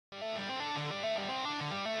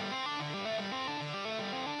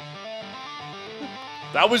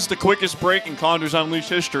That was the quickest break in Condors Unleashed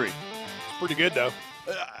history. It's pretty good, though.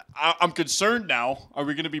 I'm concerned now. Are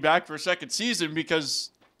we going to be back for a second season?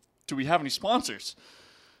 Because do we have any sponsors?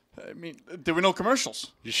 I mean, there were no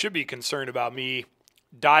commercials. You should be concerned about me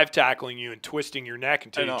dive tackling you and twisting your neck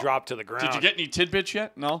until you drop to the ground. Did you get any tidbits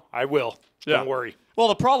yet? No? I will. Yeah. Don't worry. Well,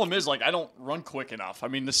 the problem is, I don't run quick enough. I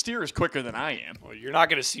mean, the steer is quicker than I am. Well, you're not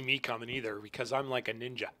going to see me coming either because I'm like a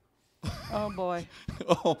ninja. Oh, boy.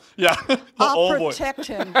 Oh, yeah. I'll boy. protect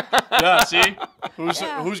him. Yeah, see?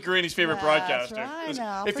 Who's Granny's favorite broadcaster? Right,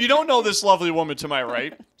 now. If you don't know this lovely woman to my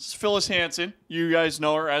right, this is Phyllis Hansen. You guys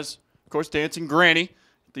know her as, of course, Dancin Granny,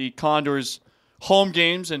 the Condors home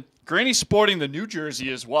games. And Granny's sporting the New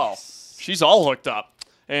Jersey as well. She's all hooked up.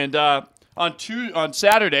 And on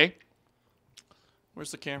Saturday, where's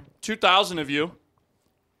the camera? 2,000 of you.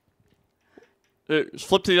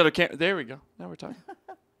 Flip to the other camera. There we go. Now we're talking.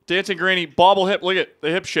 Dancin Granny, bobble-hip. Look at the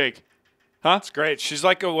hip shake. Huh? It's great. She's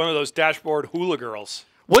like one of those dashboard hula girls.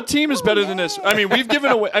 What team is better than this? I mean, we've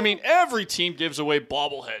given away. I mean, every team gives away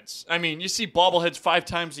bobbleheads. I mean, you see bobbleheads 5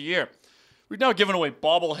 times a year. We've now given away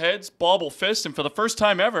bobbleheads, bobble fists, and for the first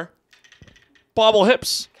time ever, bobble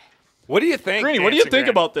hips. What do you think, Granny, what do you think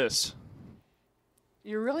about this?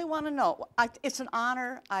 You really want to know? It's an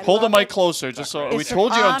honor. Hold the mic closer, just so we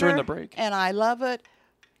told you during the break. And I love it.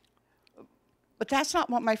 But that's not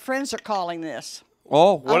what my friends are calling this.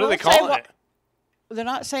 Oh, what are they calling it? They're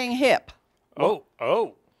not saying hip. Oh.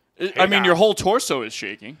 I mean, your whole torso is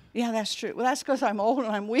shaking. Yeah, that's true. Well, that's because I'm old and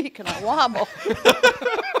I'm weak and I wobble.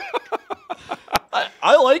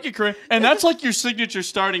 I like it, Granny. And that's like your signature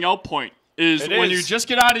starting out point is when you just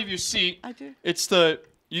get out of your seat. I do. It's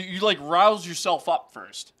you like rouse yourself up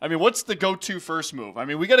first. I mean, what's the go-to first move? I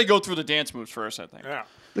mean, we got to go through the dance moves first, I think. Yeah.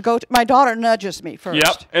 My daughter nudges me first.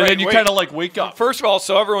 Yep. And then you kind of like wake up. First of all,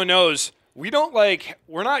 so everyone knows, we're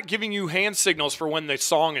not giving you hand signals for when the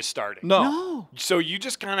song is starting. No. So you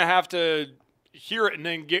just kind of have to hear it and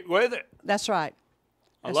then get with it. That's right.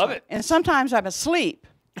 I love it. And sometimes I'm asleep.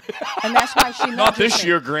 And that's why she nudges Not this me.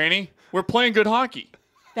 year, Granny. We're playing good hockey.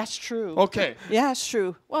 That's true. Okay. Yeah, it's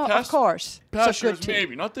true. Well, of course. Past It's a good years, team.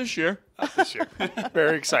 maybe. Not this year. Not this year.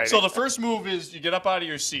 Very exciting. So the first move is you get up out of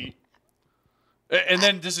your seat. And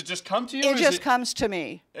then does it just come to you? It just comes to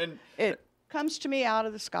me. And It comes to me out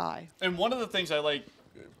of the sky. And one of the things I like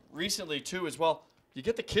recently, too, as well, you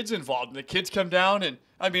get the kids involved. And the kids come down, and,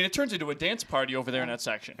 I mean, it turns into a dance party over there in that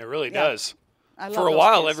section. It really does. I love For a those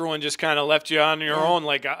while, kids. everyone just kind of left you on your own,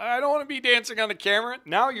 like, I don't want to be dancing on the camera.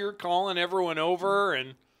 Now you're calling everyone over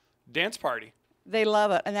and dance party. They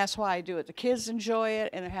love it, and that's why I do it. The kids enjoy it,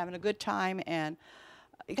 and they're having a good time, and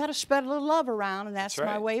you got to spread a little love around, and that's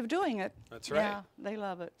my way of doing it. That's right. Yeah, they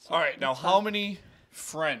love it. So All right, now how many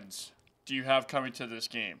friends do you have coming to this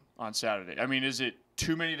game on Saturday? I mean, is it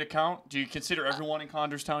too many to count? Do you consider everyone in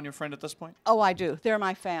Condorstown your friend at this point? Oh, I do. They're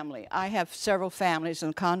my family. I have several families,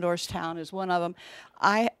 and Condorstown is one of them.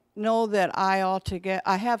 I know that I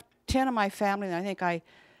have 10 of my family, and I think I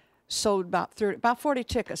sold about 40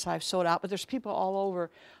 tickets I've sold out, but there's people all over.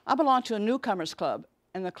 I belong to a newcomers club,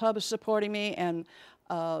 and the club is supporting me, and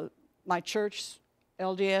my church,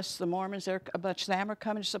 LDS, the Mormons, a bunch of them are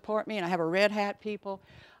coming to support me, and I have a Red Hat people.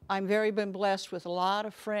 I'm been blessed with a lot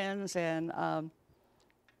of friends, and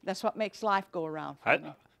that's what makes life go around for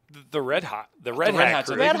me. The Red Hat Hats.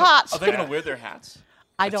 crew. Red Hots. Are they going to wear their hats?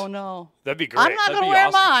 I don't know. That'd be great. I'm not going to be wear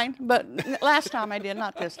awesome. mine, but last time I did,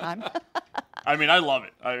 not this time. I mean, I love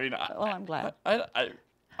it. I mean, Well, I'm glad.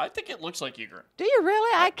 I think it looks like you, Granny. Do you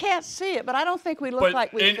really? I can't see it, but I don't think we look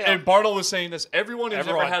like we feel. And Bartle was saying this. Everyone who's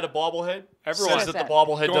ever had a bobblehead says that the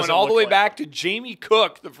bobblehead Going doesn't all the look way like back to Jamie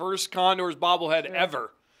Cook, the first Condors bobblehead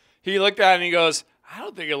ever. He looked at it and he goes, I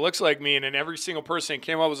don't think it looks like me. And then every single person that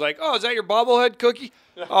came up was like, oh, is that your bobblehead, Cookie?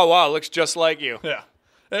 Yeah. Oh, wow, it looks just like you. Yeah.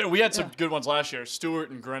 And we had some good ones last year. Stewart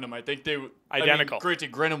and Grenham, I think they were identical.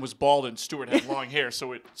 Granted, Grenham was bald and Stewart had long hair,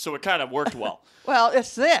 so it kind of worked well. Well,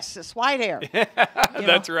 it's white hair.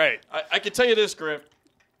 That's right. I can tell you this, Grant.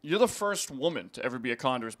 You're the first woman to ever be a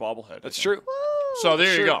Condors bobblehead. That's true. So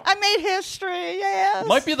there you go. I made history, yes.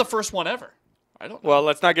 Might be the first one ever. I don't know. Well,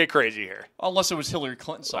 let's not get crazy here. Unless it was Hillary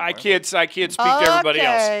Clinton somewhere. I can't speak to everybody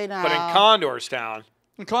Okay, else. now. But in Condorstown,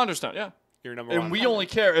 In Condorstown, yeah. you're number one. And we only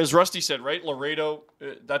care, as Rusty said, right? Laredo,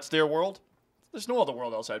 that's their world. There's no other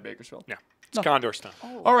world outside Bakersfield. Yeah, it's Condorstown.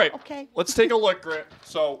 All right. Okay. Let's take a look, Grant.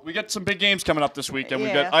 So we got some big games coming up this weekend. We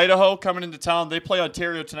Yeah. got Idaho coming into town. They play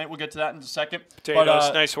Ontario tonight. We'll get to that in a second.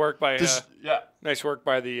 Potatoes, nice work by nice work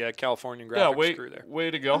by the Californian graphics crew there.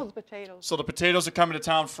 Way to go. Those potatoes. So the potatoes are coming to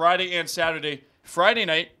town Friday and Saturday. Friday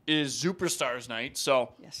night is Superstars night.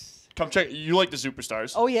 So Yes. come check. You like the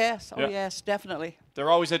Superstars. Oh, yes. Oh, Yeah. yes, definitely. They're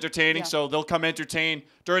always entertaining, Yeah. so they'll come entertain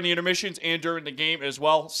during the intermissions and during the game as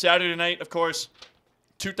well. Saturday night, of course,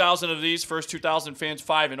 2,000 of these, first 2,000 fans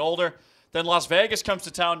 5 and older. Then Las Vegas comes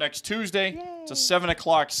to town next Tuesday. Yay. It's a 7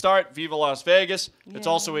 o'clock start. Viva Las Vegas. It's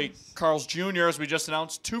also a Carl's Jr., as we just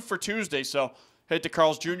announced, 2 for Tuesday. So head to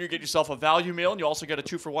Carl's Jr., get yourself a value meal, and you also get a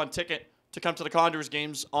 2-for-1 ticket to come to the Condors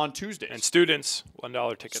games on Tuesdays. And students,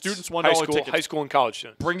 $1 tickets. Students, $1 tickets. High school and college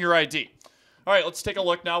students. Bring your ID. All right, let's take a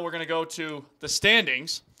look now. We're going to go to the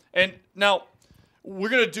standings. And now we're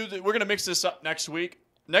going to mix this up next week.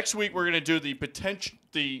 Next week we're going to do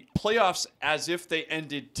the playoffs as if they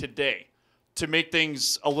ended today to make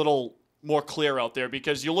things a little more clear out there,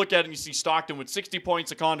 because you look at it and you see Stockton with 60 points,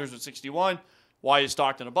 the Condors with 61. Why is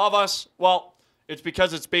Stockton above us? Well, it's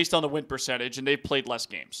because it's based on the win percentage, and they've played less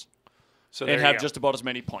games. So And have just about as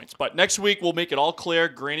many points. But next week, we'll make it all clear.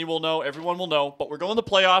 Granny will know. Everyone will know. But we're going to the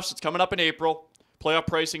playoffs. It's coming up in April. Playoff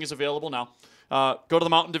pricing is available now. Go to the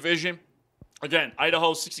Mountain Division. Again,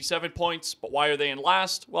 Idaho, 67 points. But why are they in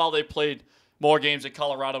last? Well, they played more games than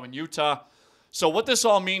Colorado and Utah. So what this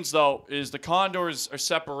all means, though, is the Condors are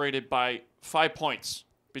separated by 5 points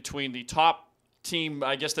between the top team,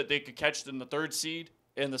 I guess, that they could catch in the 3rd seed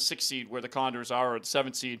and the 6th seed, where the Condors are, or the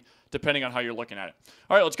 7th seed, depending on how you're looking at it.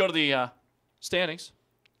 All right, let's go to the standings.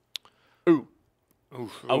 Ooh.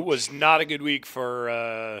 It was not a good week for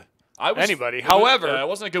anybody. It However,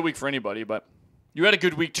 wasn't a good week for anybody, but you had a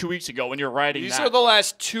good week 2 weeks ago when you were riding these that. are the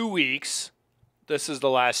last 2 weeks. This is the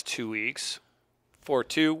last 2 weeks. 4,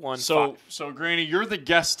 2, 1, 5. So Granny, you're the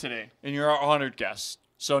guest today, and you're our honored guest.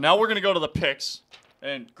 So now we're going to go to the picks,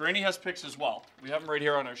 and Granny has picks as well. We have them right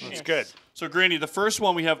here on our sheet. That's good. So Granny, the first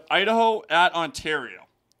one, we have Idaho at Ontario,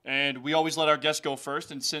 and we always let our guests go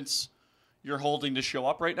first, and since you're holding the show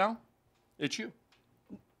up right now, it's you.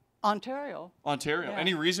 Ontario. Ontario. Yeah.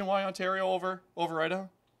 Any reason why Ontario over Idaho?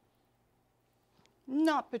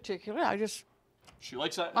 Not particularly. She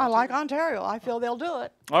likes that. I like Ontario. I feel they'll do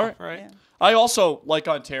it. All right. Right. Yeah. I also like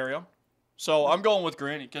Ontario, so I'm going with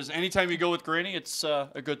Granny, because anytime you go with Granny, it's a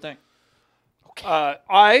good thing.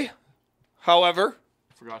 However,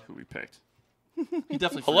 Forgot who we picked. He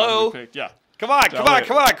definitely Hello? forgot who we picked. Yeah. come on,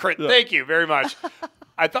 Crit. Yeah. Thank you very much.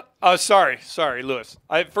 I thought. Oh, sorry, Lewis.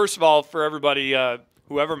 First of all, for everybody,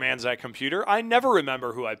 whoever mans that computer, I never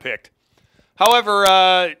remember who I picked. However,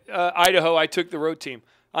 Idaho, I took the road team.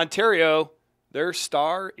 Ontario, their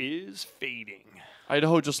star is fading.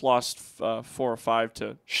 Idaho just lost 4 or 5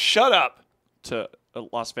 Shut up. to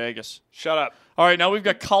Las Vegas. Shut up. All right, now we've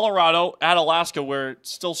got Colorado at Alaska, where it's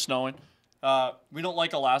still snowing. We don't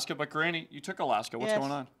like Alaska, but Granny, you took Alaska. What's Yes.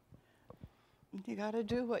 going on? You got to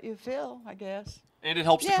do what you feel, I guess. And it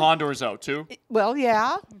helps the Yeah. Condors out, too, Well,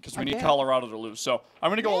 yeah. because we I need guess. Colorado to lose. So I'm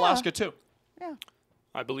going to go Yeah. Alaska, too. Yeah.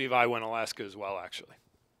 I believe I went Alaska as well, actually.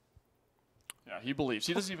 Yeah, he believes.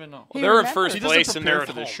 He doesn't even know. He They're in remembers. first He doesn't place and they're prepare at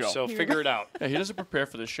for this home, show. so figure it out. Yeah, he doesn't prepare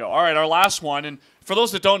for this show. All right, our last one. And for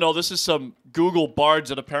those that don't know, this is some Google barge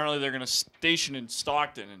that apparently they're going to station in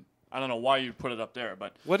Stockton. And I don't know why you put it up there,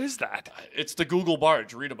 but What is that? it's the Google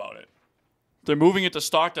barge. Read about it. They're moving it to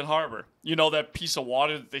Stockton Harbor. You know that piece of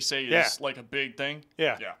water that they say is Yeah. like a big thing?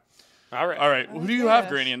 Yeah. Yeah. All right. All right. Who do you have,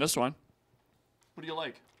 Yes. Granny, in this one? What do you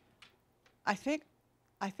like? I think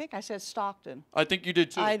I said Stockton. I think you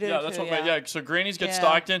did too. I did Yeah, that's too, what. yeah. Yeah. So Granny's got Yeah.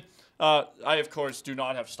 Stockton. I of course do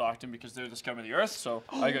not have Stockton because they're the scum of the earth. So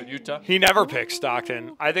I got Utah. He never picked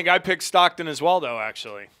Stockton. I think I picked Stockton as well, though,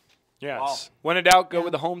 actually. Yes. Wow. When in doubt, go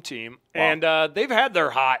with the home team. Wow. And they've had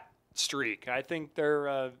their hot streak. I think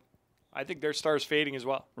their star's fading as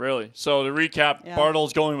well. Really? So to recap, Yeah.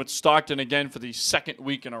 Bartle's going with Stockton again for the second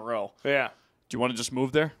week in a row. Yeah. Do you want to just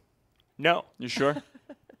move there? No. You sure?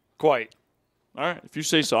 Quite. All right, if you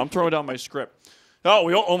say so. I'm throwing down my script.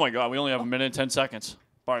 Oh my God, we only have a minute and 10 seconds.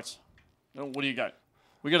 Barts, what do you got?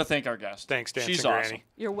 We got to thank our guest. Thanks, Dancin She's Granny. awesome.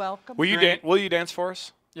 You're welcome. Will you dance for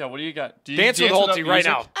us? Yeah, what do you got? Do you Dance with without Holty right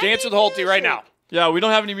music? now. I Dance need with Holty right music. now. Yeah, we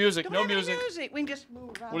don't have any music. Don't No have any music. music. We can just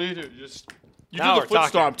move around. What do? You Now do we're the foot talking.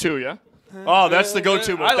 stomp too, yeah? Oh, that's the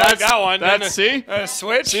go-to move. I like that one. That's see?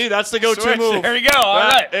 Switch. See, that's the go-to Switch. move. There you go. All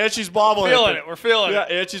right. And she's bobble Feeling hipping. it. We're feeling Yeah,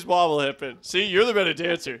 it. and she's bobble hipping. See, you're the better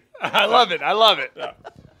dancer. I love it. I love it.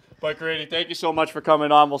 But Grady, thank you so much for coming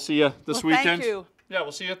on. We'll see you this Well, weekend. thank you. Yeah,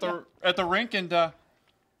 we'll see you at the rink, and you're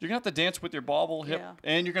gonna have to dance with your bobble hip, Yeah.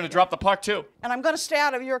 and you're gonna drop the puck too. And I'm going to stay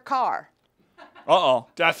out of your car. Uh-oh.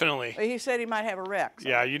 Definitely. He said he might have a wreck. So.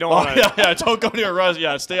 Yeah, you don't Oh, want to yeah, don't go near Russ.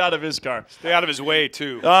 Yeah, stay out of his car. stay out of his way,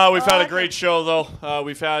 too. We've had a Okay. great show, though.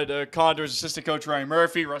 We've had Condors assistant coach Ryan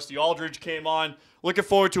Murphy. Rusty Aldridge came on. Looking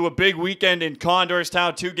forward to a big weekend in Condors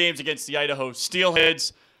Town. 2 games against the Idaho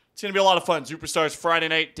Steelheads. It's going to be a lot of fun. Superstars Friday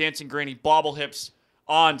night, Dancin Granny bobble-hips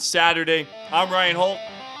on Saturday. I'm Ryan Holt.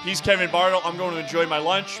 He's Kevin Bartle. I'm going to enjoy my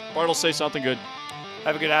lunch. Bartle, say something good.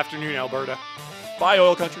 Have a good afternoon, Alberta. Bye,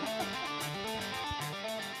 Oil Country.